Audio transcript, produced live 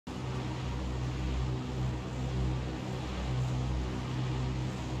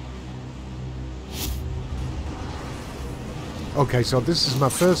Okay, so this is my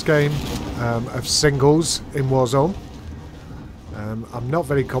first game of singles in WarZone. I'm not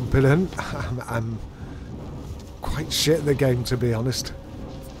very competent. I'm quite shit at the game, to be honest.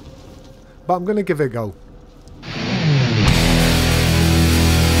 But I'm going to give it a go.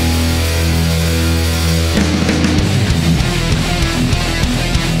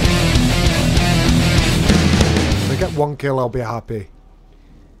 If I get one kill, I'll be happy.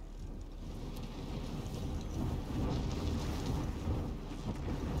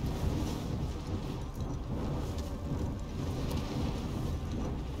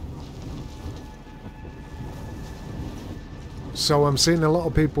 So I'm seeing a lot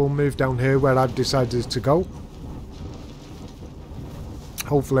of people move down here where I've decided to go.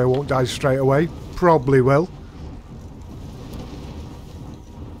 Hopefully I won't die straight away. Probably will.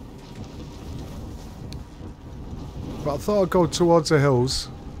 But I thought I'd go towards the hills.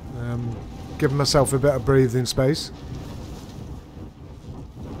 Give myself a bit of breathing space.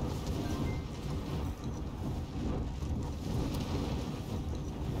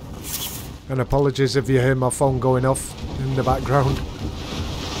 And apologies if you hear my phone going off in the background.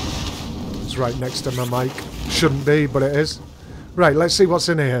 It's right next to my mic. Shouldn't be, but it is. Right, let's see what's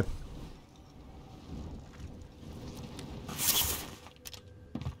in here.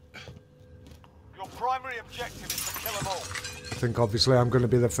 Your primary objective is to kill them all. I think obviously I'm going to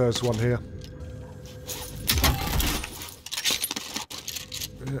be the first one here.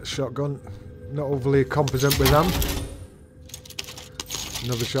 Yeah, shotgun. Not overly competent with them.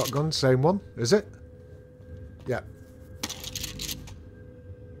 Another shotgun, same one, is it? Yeah.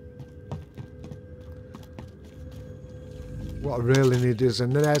 What I really need is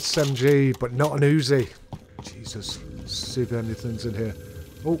an SMG, but not an Uzi. Jesus, let's see if anything's in here.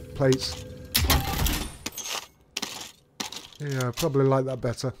 Oh, plates. Yeah, I probably like that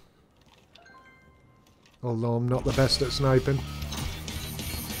better. Although I'm not the best at sniping.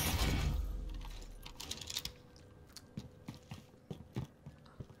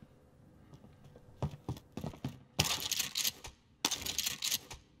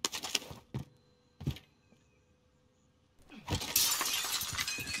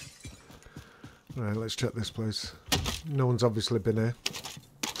 Right, let's check this place. No one's obviously been here.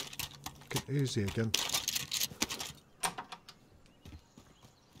 Get easy again.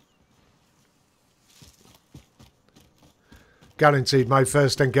 Guaranteed my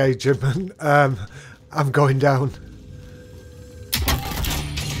first engagement. I'm going down.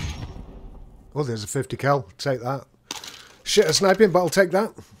 Oh, there's a 50 cal. Take that. Shit at sniping, but I'll take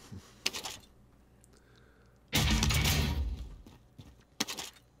that.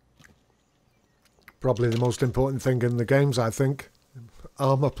 Probably the most important thing in the games, I think.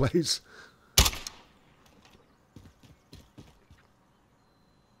 Armor, please.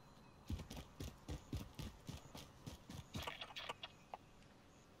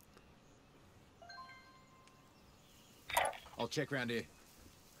 I'll check around here.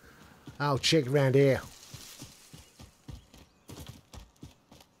 I'll check around here.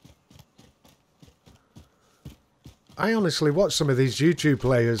 I honestly watch some of these YouTube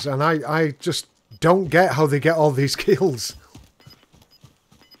players and I just don't get how they get all these kills.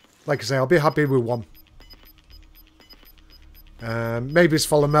 Like I say, I'll be happy with one. Maybe it's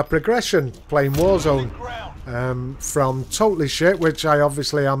following my progression, playing WarZone. From totally shit, which I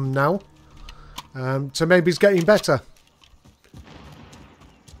obviously am now, to maybe it's getting better.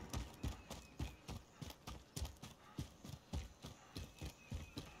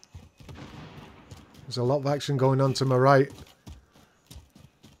 There's a lot of action going on to my right.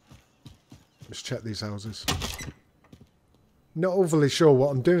 Let's check these houses. Not overly sure what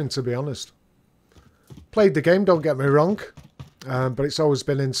I'm doing, to be honest. Played the game, don't get me wrong. But it's always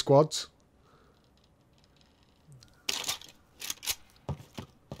been in squads.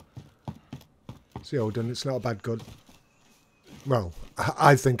 See, Odin, it's not a bad gun. Well,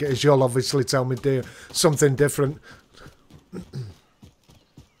 I think it is. You'll obviously tell me something different.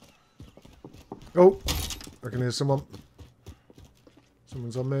 Oh, I can hear someone.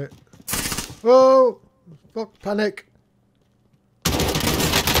 Someone's on me. Oh, fuck, panic.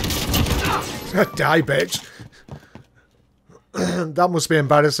 Die, bitch. That must be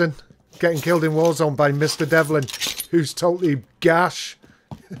embarrassing. Getting killed in WarZone by Mr. Devlin, who's totally gash.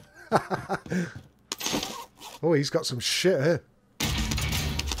 Oh, he's got some shit here.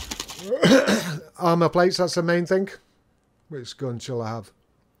 Armor plates, that's the main thing. Which gun shall I have?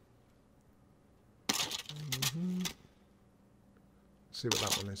 See what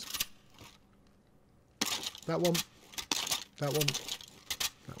that one is. That one. That one.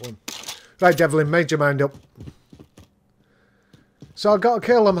 That one. Right, Devlin, made your mind up. So I got a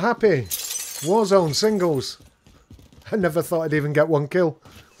kill, I'm happy. WarZone singles. I never thought I'd even get one kill.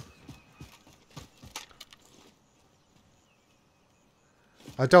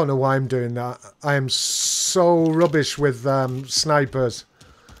 I don't know why I'm doing that. I am so rubbish with snipers.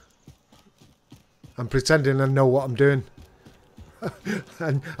 I'm pretending I know what I'm doing.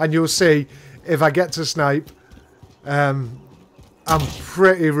 and you'll see, if I get to snipe, I'm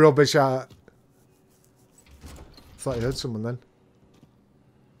pretty rubbish at it. Thought I heard someone then.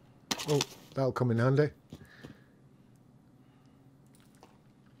 Oh, that'll come in handy.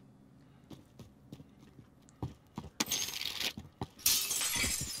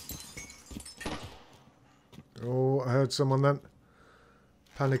 Oh, I heard someone then.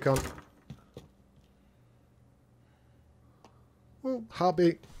 Panic on. Oh,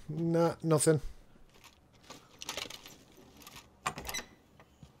 heartbeat. Nah, nothing.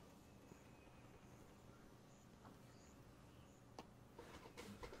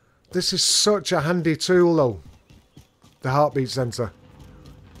 This is such a handy tool though. The heartbeat sensor.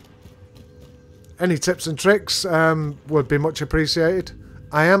 Any tips and tricks would be much appreciated.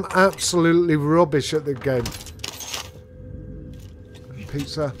 I am absolutely rubbish at the game.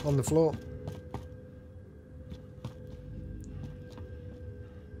 Pizza on the floor.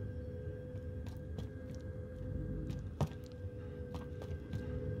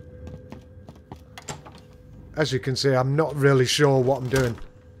 As you can see, I'm not really sure what I'm doing.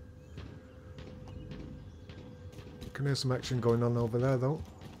 Can hear some action going on over there though.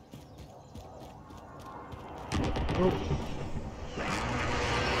 Oh.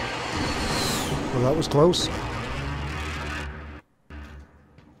 Well, that was close.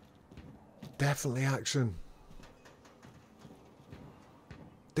 Definitely action.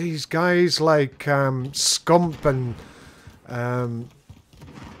 These guys like Scump and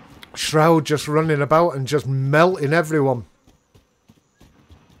Shroud just running about and just melting everyone.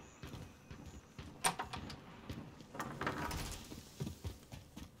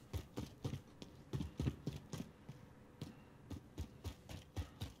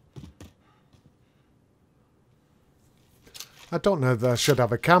 I don't know if I should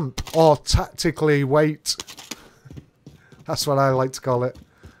have a camp or tactically wait. That's what I like to call it.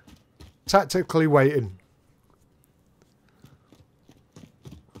 Tactically waiting.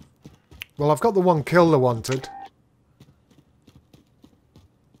 Well, I've got the one kill I wanted.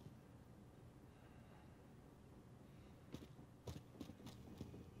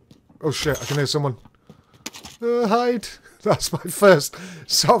 Oh shit, I can hear someone. Hide. That's my first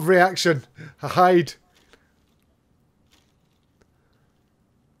sort of reaction. Hide.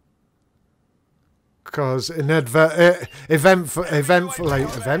 Because eventually,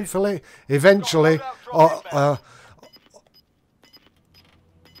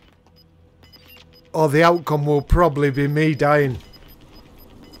 or the outcome will probably be me dying.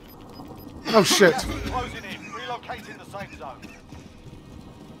 Oh shit! Closing in. Relocating the safe zone.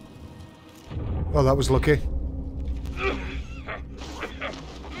 Oh, that was lucky.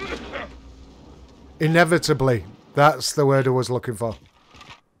 Inevitably, that's the word I was looking for.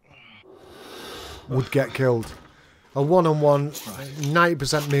 Would get killed. A one-on-one,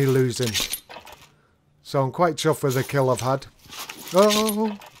 90% me losing. So I'm quite chuffed with the kill I've had.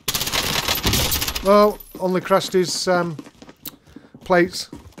 Oh! Oh, only crashed his plates.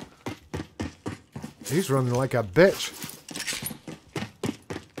 He's running like a bitch.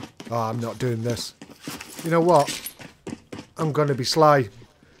 Oh, I'm not doing this. You know what? I'm going to be sly.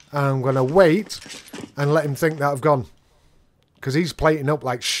 I'm going to wait and let him think that I've gone. Because he's plating up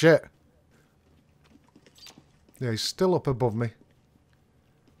like shit. Yeah, he's still up above me.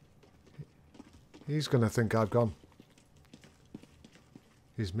 He's going to think I've gone.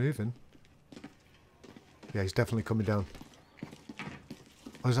 He's moving. Yeah, he's definitely coming down.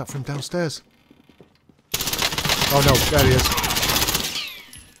 Oh, is that from downstairs? Oh no, there he is.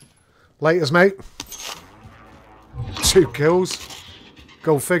 Laters, mate. 2 kills.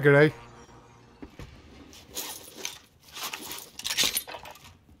 Go figure, eh?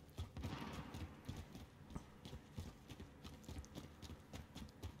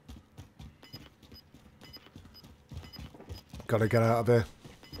 Gotta get out of here.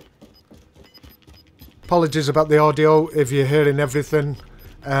 Apologies about the audio if you're hearing everything.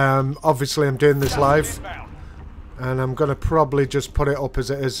 Obviously I'm doing this live and I'm gonna probably just put it up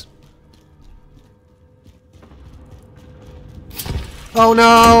as it is. Oh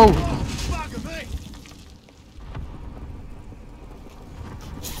no!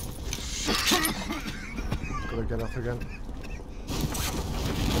 Gotta get up again.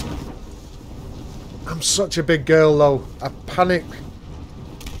 I'm such a big girl though. I panic.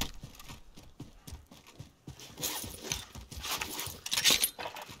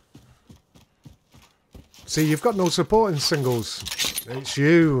 See, you've got no support in singles. It's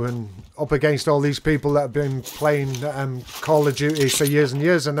you and up against all these people that have been playing Call of Duty for years and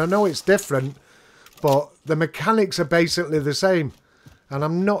years. And I know it's different, but the mechanics are basically the same. And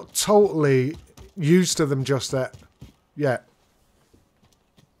I'm not totally used to them just yet.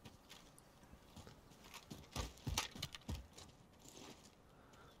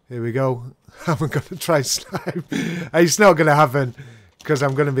 Here we go. I'm going to try snipe. It's not going to happen because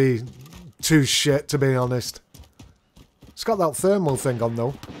I'm going to be too shit, to be honest. It's got that thermal thing on,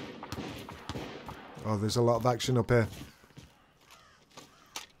 though. Oh, there's a lot of action up here.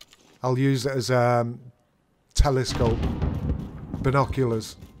 I'll use it as telescope.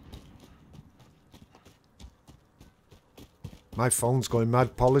 Binoculars. My phone's going mad.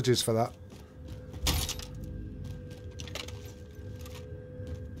 Apologies for that.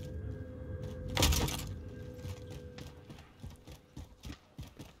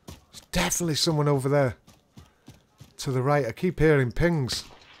 Definitely someone over there. To the right. I keep hearing pings.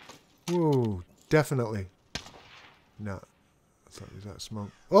 Whoa, definitely. No. I thought it was that smoke.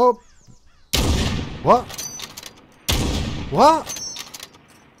 Oh! What? What?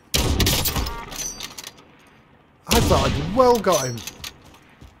 I thought I'd well got him.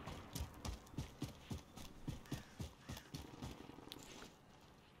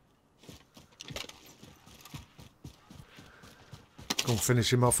 Go and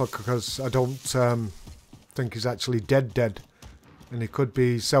finish him off because I don't think he's actually dead. And he could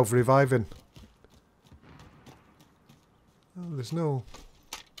be self-reviving. Oh, there's no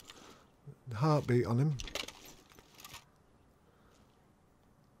heartbeat on him.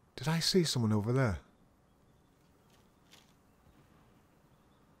 Did I see someone over there?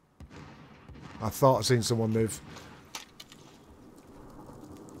 I thought I seen someone move.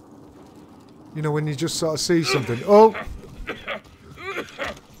 You know when you just sort of see something. Oh!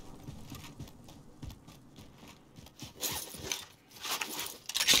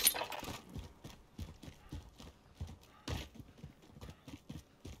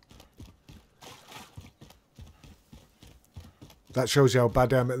 That shows you how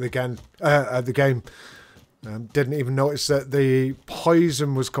bad I am at the game. Didn't even notice that the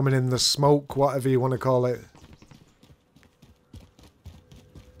poison was coming in the smoke, whatever you want to call it.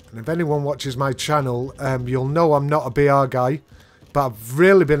 And if anyone watches my channel, you'll know I'm not a BR guy, but I've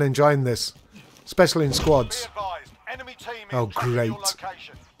really been enjoying this, especially in squads. Enemy team is Oh, great.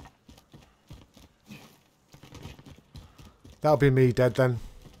 That'll be me dead then.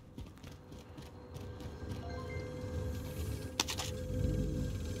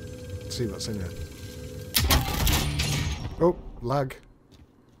 Let's see what's in here. Oh, lag.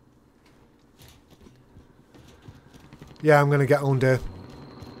 Yeah, I'm going to get owned here.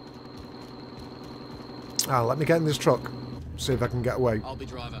 Ah, let me get in this truck. See if I can get away. I'll be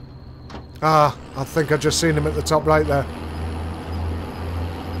driver. Ah, I think I just seen him at the top right there.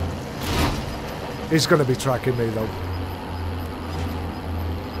 He's going to be tracking me though.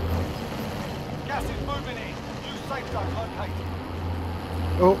 Gas is moving in. New safe zone located.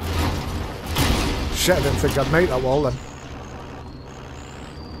 Oh. Shit, I didn't think I'd make that wall then.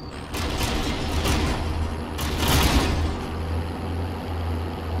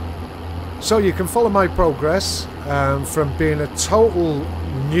 So you can follow my progress from being a total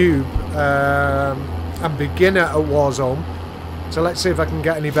noob and beginner at WarZone. So let's see if I can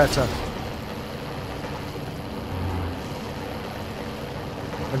get any better.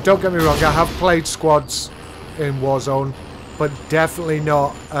 And don't get me wrong, I have played squads in WarZone, but definitely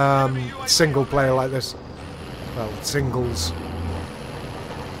not single player like this. Well, singles.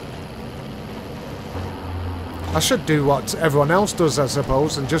 I should do what everyone else does, I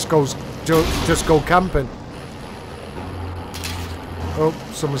suppose, and just go camping. Oh,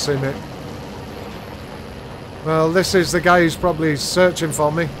 someone's seen it. Well, this is the guy who's probably searching for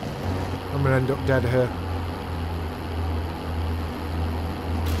me. I'm gonna end up dead here.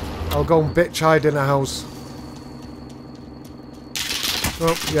 I'll go and bitch hide in a house.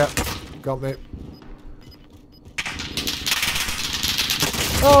 Oh, yeah, got me.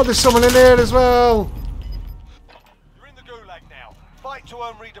 Oh, there's someone in here as well. Fight to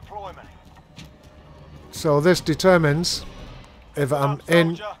earn redeployment. So this determines if I'm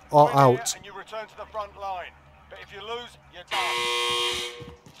in or out. And you return to the front line. But if you lose, you're done.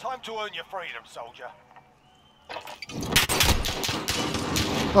 Time to earn your freedom, soldier.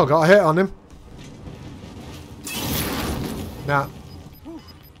 Oh, got a hit on him. Nah.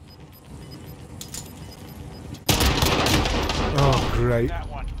 Oh, great.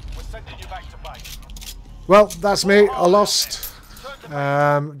 We're sending you back to base. Well, that's me. I lost.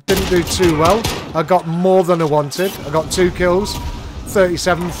 Didn't do too well. I got more than I wanted. I got 2 kills,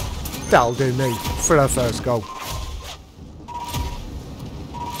 37 That'll do me for our first goal.